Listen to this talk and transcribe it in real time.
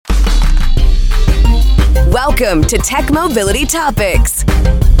Welcome to Tech Mobility Topics.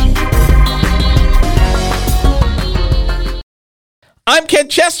 I'm Ken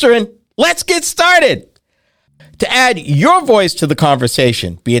Chester, and let's get started. To add your voice to the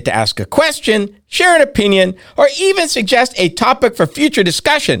conversation, be it to ask a question, share an opinion, or even suggest a topic for future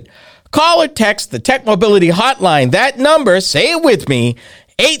discussion, call or text the Tech Mobility Hotline. That number, say it with me,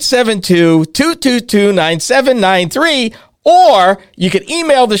 872-222-9793, or you can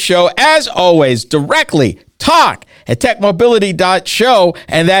email the show, as always, directly, talk@techmobility.show,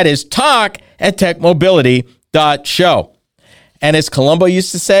 and that is talk@techmobility.show. And as Columbo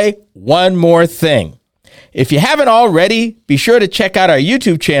used to say, one more thing. If you haven't already, be sure to check out our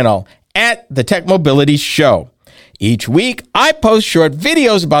YouTube channel at The Tech Mobility Show. Each week, I post short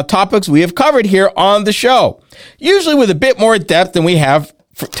videos about topics we have covered here on the show, usually with a bit more depth than we have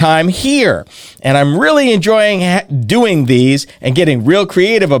for time here. And I'm really enjoying doing these and getting real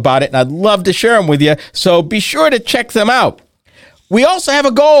creative about it, and I'd love to share them with you, so be sure to check them out. We also have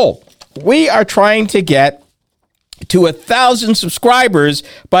a goal. We are trying to get to 1,000 subscribers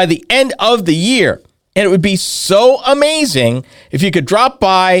by the end of the year. And it would be so amazing if you could drop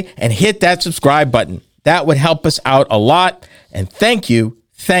by and hit that subscribe button. That would help us out a lot. And thank you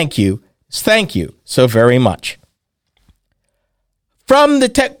so very much. From the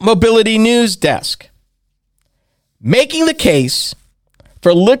Tech Mobility News Desk, making the case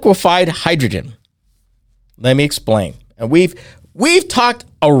for liquefied hydrogen. Let me explain. And we've talked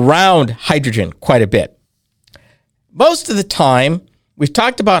around hydrogen quite a bit. Most of the time, we've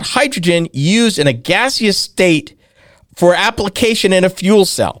talked about hydrogen used in a gaseous state for application in a fuel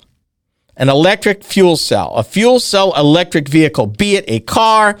cell, an electric fuel cell, a fuel cell electric vehicle, be it a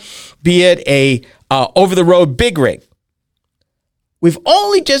car, be it a over-the-road big rig. We've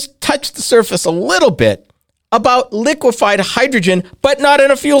only just touched the surface a little bit about liquefied hydrogen, but not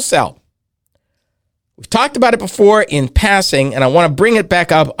in a fuel cell. We've talked about it before in passing, and I want to bring it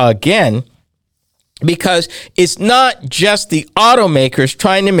back up again, because it's not just the automakers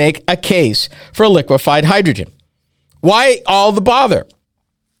trying to make a case for liquefied hydrogen. Why all the bother?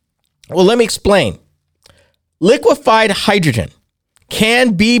 Well, let me explain. Liquefied hydrogen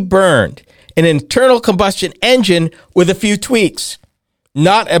can be burned in an internal combustion engine with a few tweaks,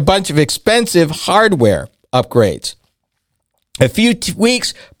 not a bunch of expensive hardware upgrades. A few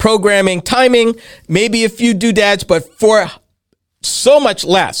tweaks, programming, timing, maybe a few doodads, but for so much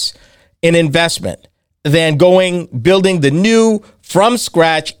less in investment than building the new from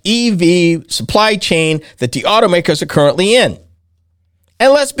scratch EV supply chain that the automakers are currently in.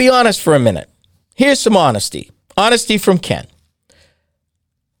 And let's be honest for a minute. Here's some honesty. Honesty from Ken.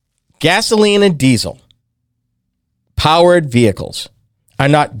 Gasoline and diesel powered vehicles are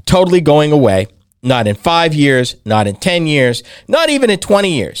not totally going away, not in 5 years, not in 10 years, not even in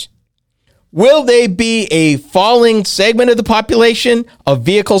 20 years. Will they be a falling segment of the population of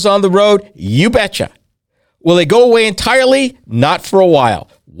vehicles on the road? You betcha. Will they go away entirely? Not for a while.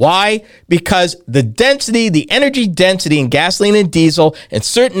 Why? Because the energy density in gasoline and diesel in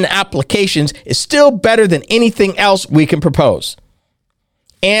certain applications is still better than anything else we can propose.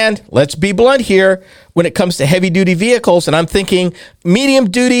 And let's be blunt here, when it comes to heavy-duty vehicles, and I'm thinking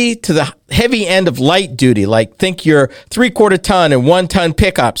medium-duty to the heavy end of light-duty, like think your 3/4 ton and 1 ton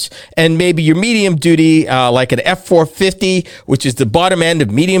pickups, and maybe your medium-duty, like an F450, which is the bottom end of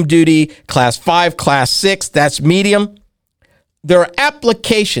medium-duty, class 5, class 6, that's medium. There are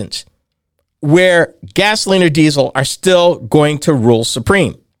applications where gasoline or diesel are still going to rule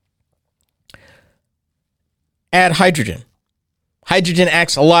supreme. Add hydrogen. Hydrogen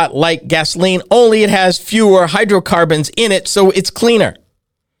acts a lot like gasoline, only it has fewer hydrocarbons in it, so it's cleaner.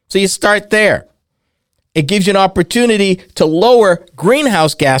 So you start there. It gives you an opportunity to lower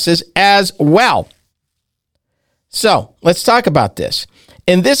greenhouse gases as well. So let's talk about this.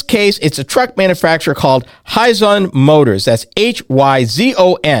 In this case, it's a truck manufacturer called Hyzon Motors, that's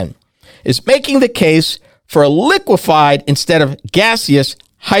Hyzon, is making the case for a liquefied instead of gaseous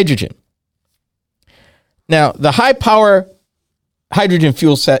hydrogen. Now, the high-power hydrogen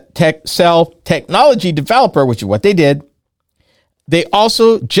fuel cell technology developer, which is what they did, they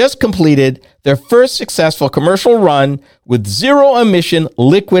also just completed their first successful commercial run with zero-emission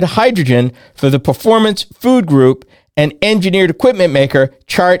liquid hydrogen for the performance food group and engineered equipment maker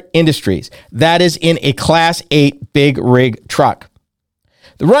Chart Industries. That is in a Class 8 big rig truck.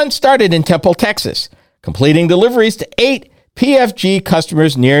 The run started in Temple, Texas, completing deliveries to 8 PFG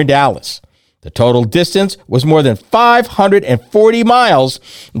customers near Dallas. The total distance was more than 540 miles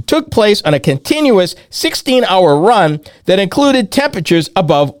and took place on a continuous 16-hour run that included temperatures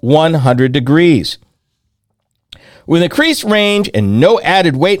above 100 degrees. With increased range and no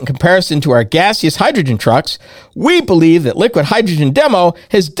added weight in comparison to our gaseous hydrogen trucks, we believe that liquid hydrogen demo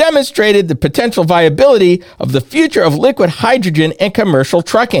has demonstrated the potential viability of the future of liquid hydrogen in commercial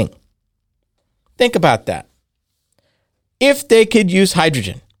trucking. Think about that. If they could use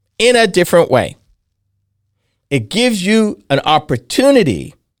hydrogen in a different way, it gives you an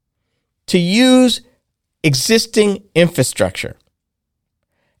opportunity to use existing infrastructure.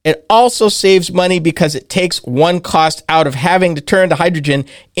 It also saves money because it takes one cost out of having to turn the hydrogen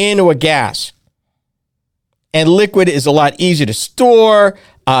into a gas. And liquid is a lot easier to store,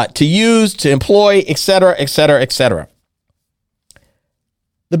 to use, to employ, etc., etc., etc.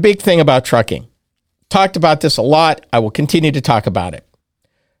 The big thing about trucking, talked about this a lot. I will continue to talk about it.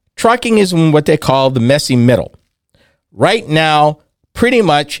 Trucking is in what they call the messy middle. Right now, pretty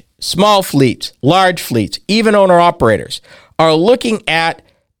much small fleets, large fleets, even owner-operators are looking at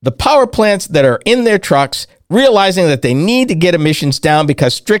the power plants that are in their trucks, realizing that they need to get emissions down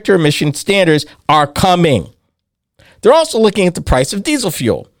because stricter emission standards are coming. They're also looking at the price of diesel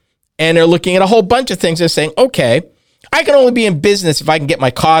fuel, and they're looking at a whole bunch of things. They're saying, okay, I can only be in business if I can get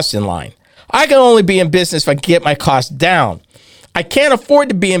my costs in line. I can only be in business if I can get my costs down. I can't afford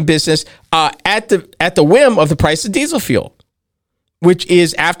to be in business at the whim of the price of diesel fuel, which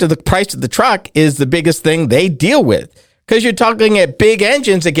is, after the price of the truck, is the biggest thing they deal with. Because you're talking at big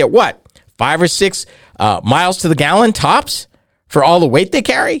engines that get what? 5 or 6 miles to the gallon tops for all the weight they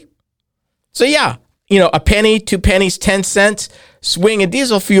carry? So yeah, a penny, 2 pennies, 10 cents swing in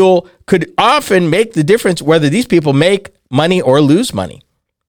diesel fuel could often make the difference whether these people make money or lose money.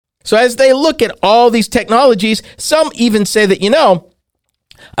 So as they look at all these technologies, some even say that,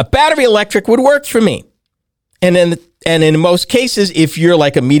 a battery electric would work for me. And in most cases, if you're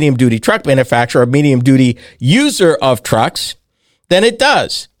like a medium-duty truck manufacturer, a medium-duty user of trucks, then it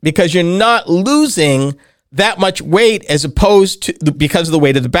does, because you're not losing that much weight because of the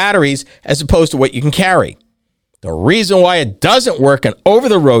weight of the batteries, as opposed to what you can carry. The reason why it doesn't work in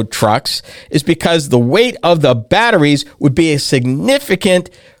over-the-road trucks is because the weight of the batteries would be a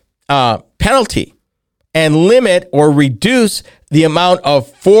significant penalty and limit or reduce the amount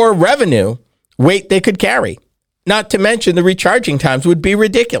of for revenue weight they could carry. Not to mention the recharging times would be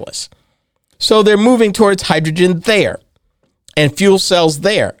ridiculous. So they're moving towards hydrogen there and fuel cells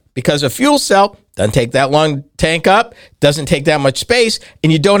there, because a fuel cell doesn't take that long to tank up, doesn't take that much space,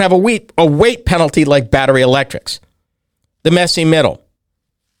 and you don't have a weight penalty like battery electrics. The messy middle.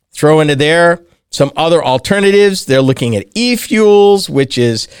 Throw into there some other alternatives. They're looking at e-fuels, which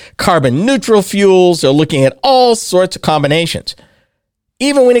is carbon neutral fuels. They're looking at all sorts of combinations.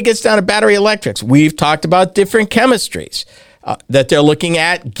 Even when it gets down to battery electrics, we've talked about different chemistries that they're looking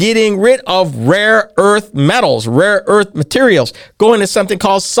at getting rid of rare earth metals, rare earth materials, going to something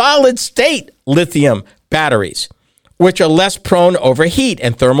called solid state lithium batteries, which are less prone to overheat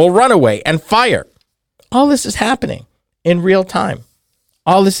and thermal runaway and fire. All this is happening in real time.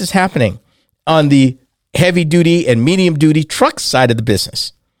 All this is happening on the heavy duty and medium duty truck side of the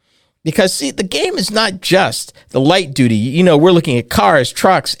business. Because, see, the game is not just the light duty. We're looking at cars,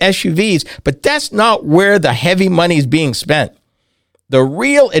 trucks, SUVs, but that's not where the heavy money is being spent. The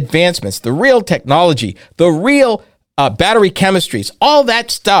real advancements, the real technology, the real battery chemistries, all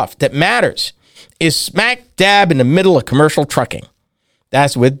that stuff that matters is smack dab in the middle of commercial trucking.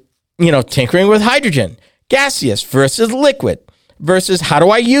 That's with, tinkering with hydrogen, gaseous versus liquid. Versus, how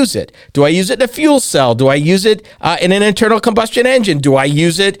do I use it? Do I use it in a fuel cell? Do I use it in an internal combustion engine? Do I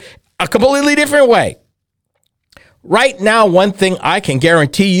use it a completely different way? Right now, one thing I can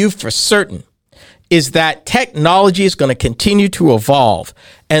guarantee you for certain is that technology is going to continue to evolve,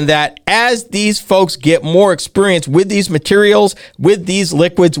 and that as these folks get more experience with these materials, with these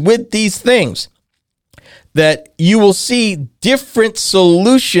liquids, with these things, that you will see different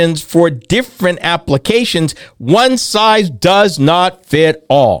solutions for different applications. One size does not fit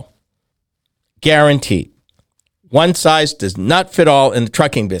all. Guaranteed. One size does not fit all in the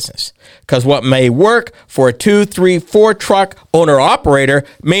trucking business, because what may work for a 2, 3, 4 truck owner-operator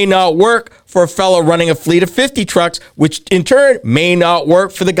may not work for a fellow running a fleet of 50 trucks, which in turn may not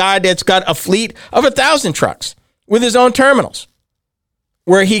work for the guy that's got a fleet of 1,000 trucks with his own terminals,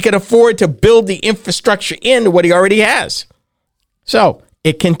 where he can afford to build the infrastructure into what he already has. So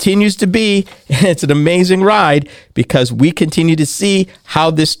it continues to be, it's an amazing ride, because we continue to see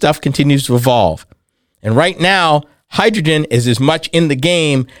how this stuff continues to evolve. And right now, hydrogen is as much in the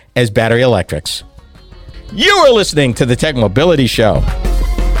game as battery electrics. You are listening to the Tech Mobility Show.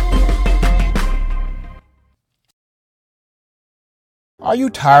 Are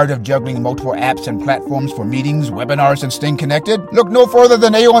you tired of juggling multiple apps and platforms for meetings, webinars, and staying connected? Look no further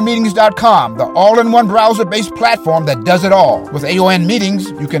than AONmeetings.com, the all-in-one browser-based platform that does it all. With AON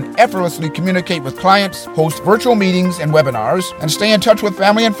Meetings, you can effortlessly communicate with clients, host virtual meetings and webinars, and stay in touch with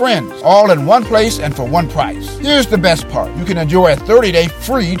family and friends, all in one place and for one price. Here's the best part. You can enjoy a 30-day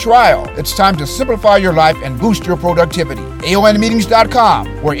free trial. It's time to simplify your life and boost your productivity.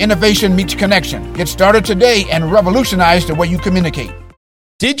 AONmeetings.com, where innovation meets connection. Get started today and revolutionize the way you communicate.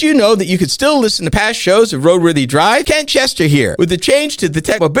 Did you know that you could still listen to past shows of Roadworthy Drive? Ken Chester here. With the change to the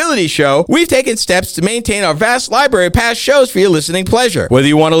Tech Mobility Show, we've taken steps to maintain our vast library of past shows for your listening pleasure. Whether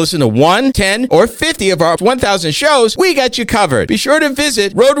you want to listen to 1, 10, or 50 of our 1,000 shows, we got you covered. Be sure to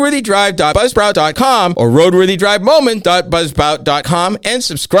visit roadworthydrive.buzzsprout.com or roadworthydrivemoment.buzzsprout.com and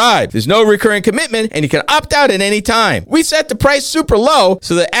subscribe. There's no recurring commitment, and you can opt out at any time. We set the price super low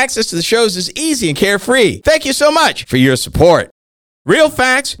so that access to the shows is easy and carefree. Thank you so much for your support. Real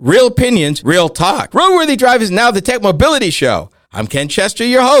facts, real opinions, real talk. Roadworthy Drive is now the Tech Mobility Show. I'm Ken Chester,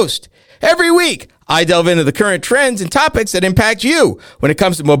 your host. Every week, I delve into the current trends and topics that impact you when it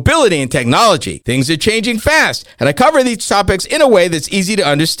comes to mobility and technology. Things are changing fast, and I cover these topics in a way that's easy to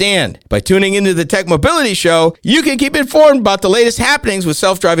understand. By tuning into the Tech Mobility Show, you can keep informed about the latest happenings with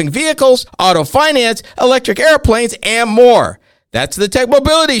self-driving vehicles, auto finance, electric airplanes, and more. That's the Tech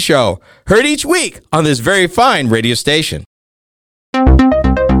Mobility Show, heard each week on this very fine radio station.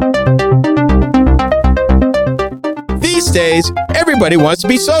 These days, everybody wants to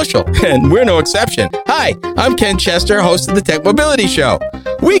be social, and we're no exception. Hi, I'm Ken Chester, host of the Tech Mobility Show.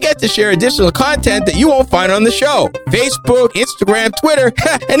 We get to share additional content that you won't find on the show. Facebook, Instagram, Twitter,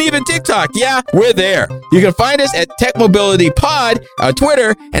 and even TikTok. Yeah, we're there. You can find us at Tech Mobility Pod on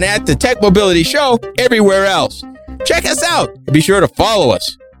Twitter and at the Tech Mobility Show everywhere else. Check us out and be sure to follow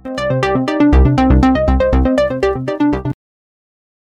us.